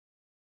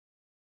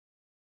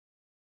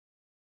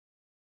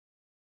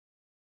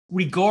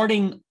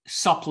regarding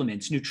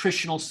supplements,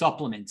 nutritional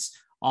supplements,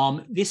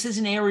 this is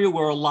an area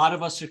where a lot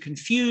of us are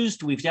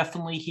confused. We've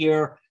definitely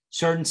hear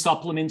certain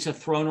supplements are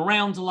thrown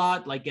around a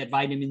lot, like get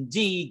vitamin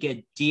D, get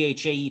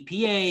DHA,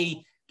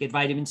 EPA, get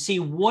vitamin C.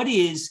 What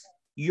is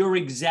your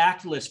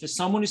exact list for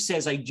someone who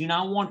says, I do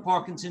not want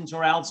Parkinson's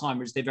or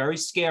Alzheimer's? They're very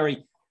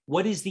scary.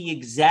 What is the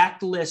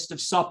exact list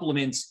of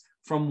supplements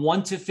from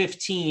 1 to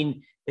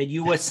 15 that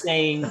you are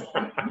saying,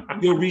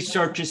 your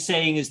research is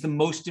saying is the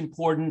most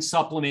important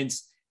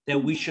supplements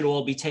that we should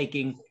all be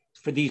taking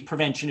for the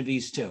prevention of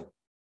these two?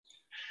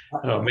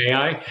 Oh, may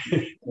I?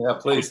 Yeah,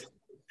 please.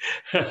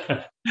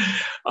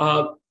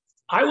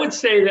 I would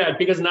say that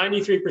because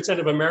 93%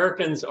 of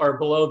Americans are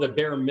below the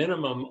bare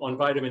minimum on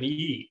vitamin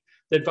E,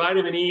 that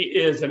vitamin E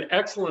is an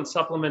excellent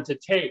supplement to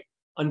take.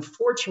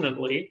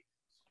 Unfortunately,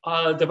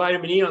 the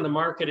vitamin E on the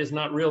market is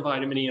not real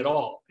vitamin E at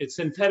all. It's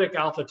synthetic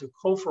alpha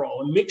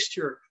tocopherol, a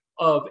mixture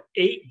of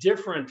 8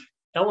 different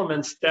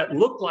elements that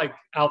look like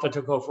alpha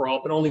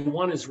tocopherol, but only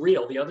one is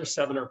real. The other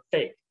 7 are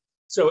fake.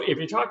 So if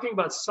you're talking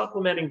about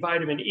supplementing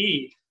vitamin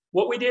E,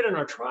 what we did in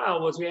our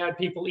trial was we had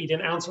people eat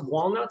an ounce of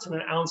walnuts and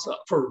an ounce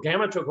for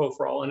gamma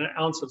tocopherol and an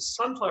ounce of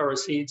sunflower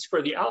seeds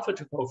for the alpha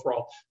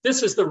tocopherol.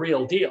 This is the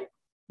real deal.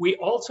 We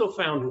also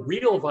found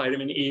real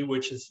vitamin E,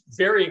 which is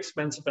very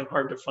expensive and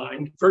hard to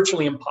find,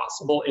 virtually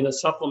impossible in a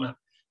supplement.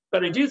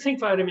 But I do think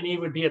vitamin E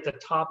would be at the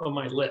top of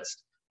my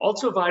list.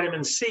 Also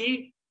vitamin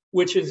C,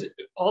 which is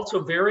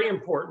also very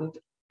important.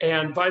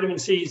 And vitamin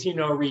C, as you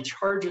know,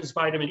 recharges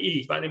vitamin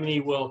E. Vitamin E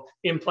will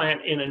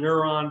implant in a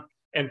neuron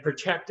and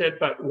protect it,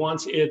 but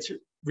once it's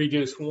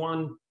reduced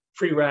one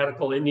free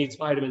radical, it needs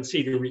vitamin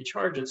C to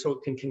recharge it so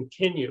it can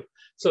continue.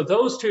 So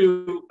those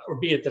two would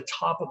be at the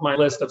top of my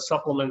list of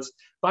supplements.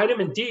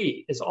 Vitamin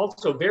D is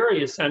also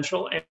very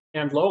essential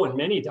and low in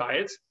many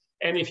diets.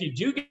 And if you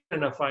do get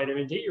enough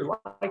vitamin D, you're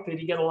likely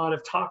to get a lot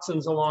of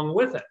toxins along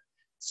with it.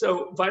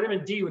 So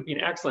vitamin D would be an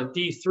excellent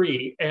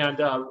D3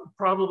 and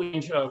probably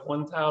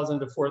 1,000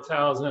 to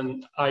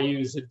 4,000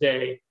 IUs a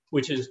day,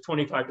 which is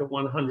 25 to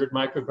 100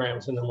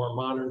 micrograms in the more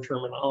modern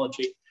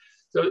terminology.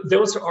 So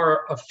those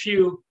are a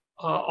few.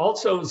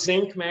 Also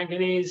zinc,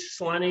 manganese,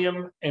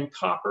 selenium, and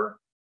copper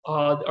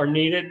are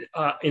needed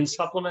in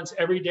supplements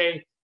every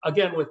day.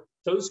 Again, with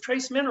those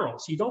trace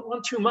minerals, you don't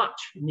want too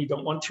much and you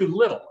don't want too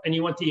little, and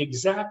you want the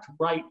exact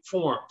right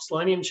form.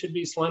 Selenium should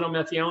be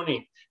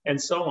selenomethionine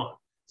and so on.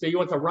 So you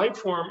want the right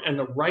form and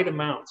the right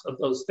amounts of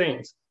those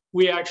things.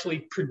 We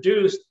actually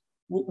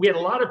we had a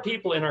lot of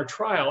people in our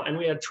trial and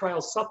we had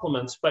trial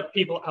supplements, but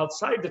people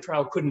outside the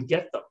trial couldn't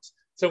get those.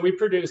 So we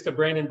produced a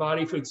brain and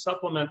body food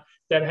supplement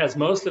that has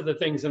most of the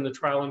things in the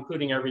trial,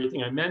 including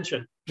everything I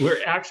mentioned.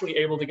 We're actually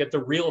able to get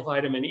the real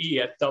vitamin E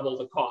at double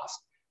the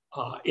cost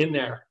in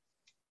there.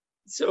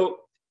 So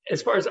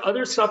as far as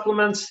other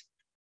supplements,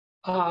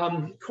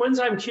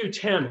 coenzyme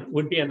Q10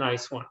 would be a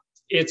nice one.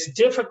 It's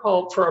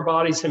difficult for our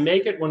bodies to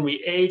make it when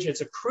we age. It's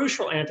a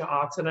crucial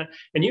antioxidant.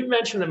 And you've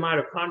mentioned the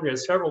mitochondria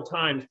several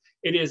times.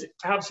 It is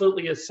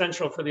absolutely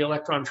essential for the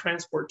electron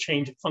transport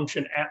chain to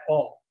function at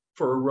all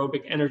for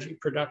aerobic energy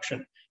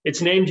production.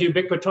 It's named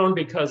ubiquitone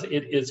because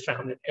it is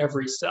found in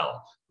every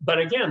cell. But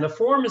again, the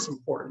form is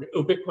important.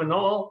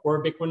 Ubiquinol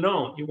or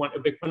ubiquinone. You want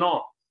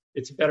ubiquinol.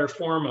 It's a better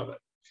form of it.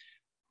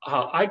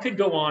 I could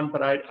go on,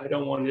 but I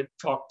don't want to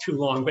talk too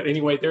long. But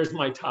anyway, there's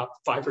my top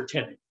 5 or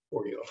 10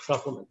 for you of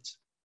supplements.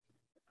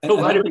 Oh,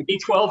 vitamin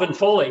B12 and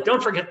folate.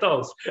 Don't forget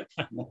those.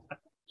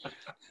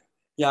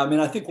 Yeah, I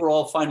mean, I think we're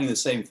all finding the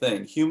same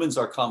thing. Humans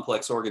are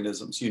complex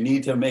organisms. You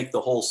need to make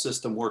the whole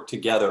system work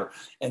together.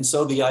 And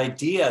so the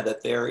idea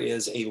that there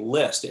is a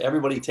list,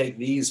 everybody take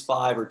these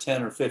 5 or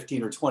 10 or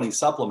 15 or 20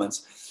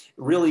 supplements,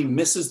 really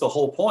misses the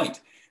whole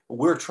point.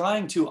 We're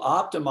trying to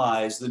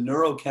optimize the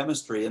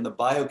neurochemistry and the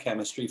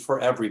biochemistry for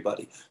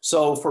everybody.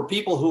 So for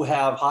people who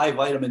have high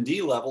vitamin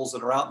D levels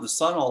and are out in the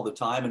sun all the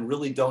time and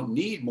really don't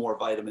need more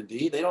vitamin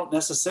D, they don't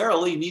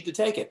necessarily need to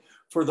take it.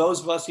 For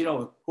those of us, you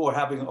know, who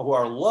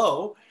are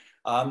low,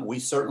 we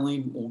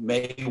certainly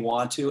may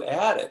want to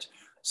add it.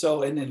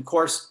 So, and of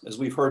course, as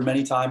we've heard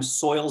many times,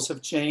 soils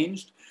have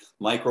changed.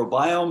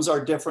 Microbiomes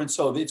are different.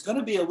 So it's going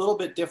to be a little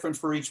bit different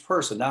for each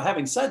person. Now,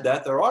 having said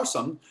that, there are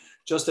some,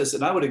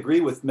 and I would agree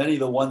with many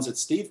of the ones that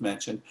Steve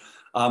mentioned.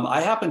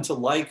 I happen to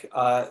like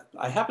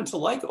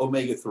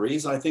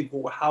omega-3s. And I think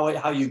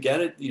how you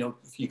get it, you know,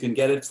 if you can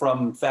get it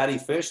from fatty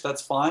fish,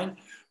 that's fine.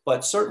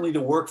 But certainly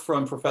the work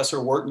from Professor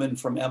Wortman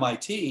from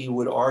MIT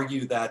would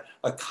argue that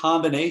a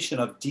combination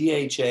of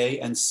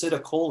DHA and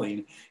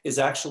acetylcholine is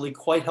actually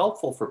quite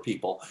helpful for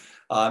people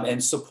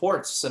and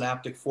supports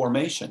synaptic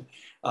formation.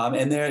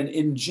 And then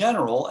in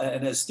general,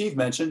 and as Steve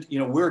mentioned, you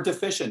know, we're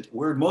deficient.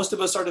 Most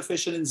of us are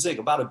deficient in zinc,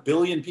 about 1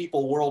 billion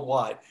people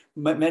worldwide.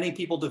 Many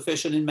people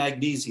deficient in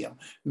magnesium,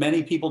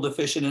 many people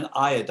deficient in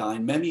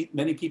iodine,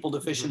 many people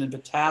deficient in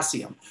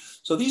potassium.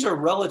 So these are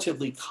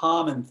relatively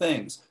common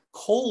things.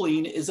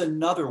 Choline is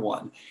another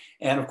one.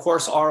 And of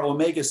course, our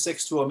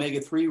omega-6 to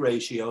omega-3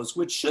 ratios,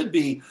 which should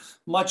be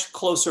much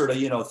closer to,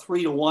 you know,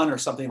 3 to 1 or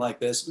something like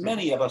this.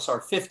 Many of us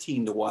are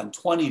 15 to 1,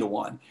 20 to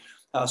 1.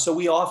 So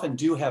we often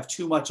do have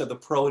too much of the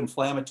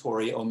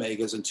pro-inflammatory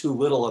omegas and too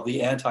little of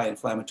the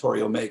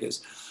anti-inflammatory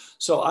omegas.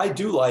 So I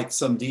do like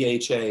some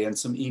DHA and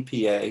some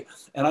EPA,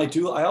 and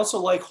I also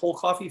like whole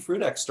coffee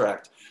fruit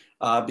extract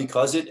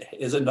because it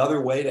is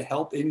another way to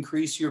help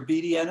increase your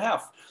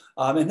BDNF.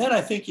 And then I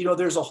think,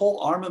 there's a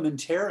whole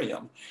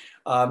armamentarium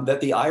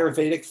that the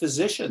Ayurvedic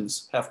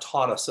physicians have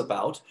taught us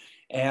about.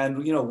 And,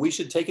 we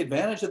should take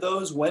advantage of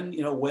those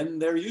when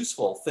they're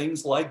useful.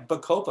 Things like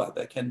Bacopa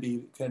that can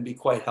be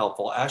quite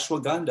helpful.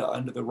 Ashwagandha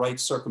under the right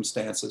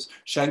circumstances.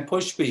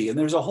 Shangpushpi. And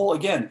there's a whole,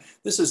 again,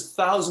 this is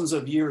thousands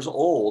of years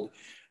old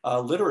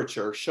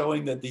literature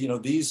showing that,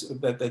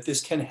 that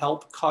this can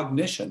help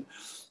cognition.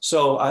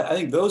 So I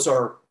think those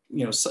are,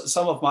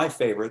 some of my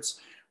favorites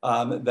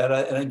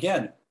and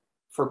again,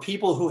 for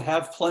people who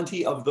have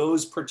plenty of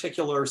those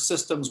particular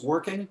systems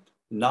working,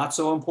 not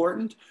so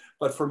important.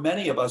 But for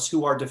many of us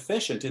who are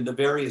deficient in the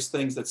various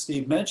things that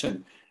Steve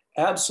mentioned,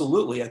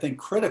 absolutely, I think,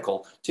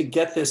 critical to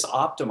get this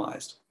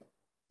optimized.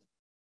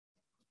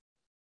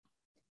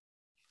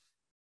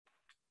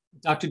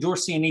 Dr.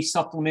 Dorsey, any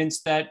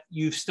supplements that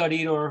you've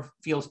studied or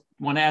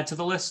want to add to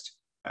the list?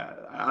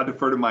 I'll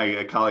defer to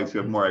my colleagues who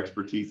have more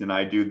expertise than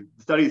I do.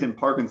 Studies in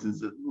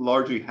Parkinson's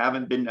largely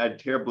haven't been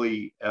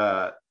terribly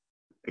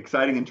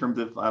exciting in terms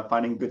of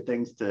finding good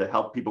things to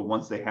help people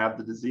once they have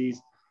the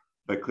disease.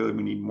 But clearly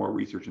we need more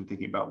research and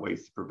thinking about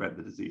ways to prevent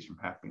the disease from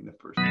happening in the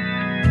first place.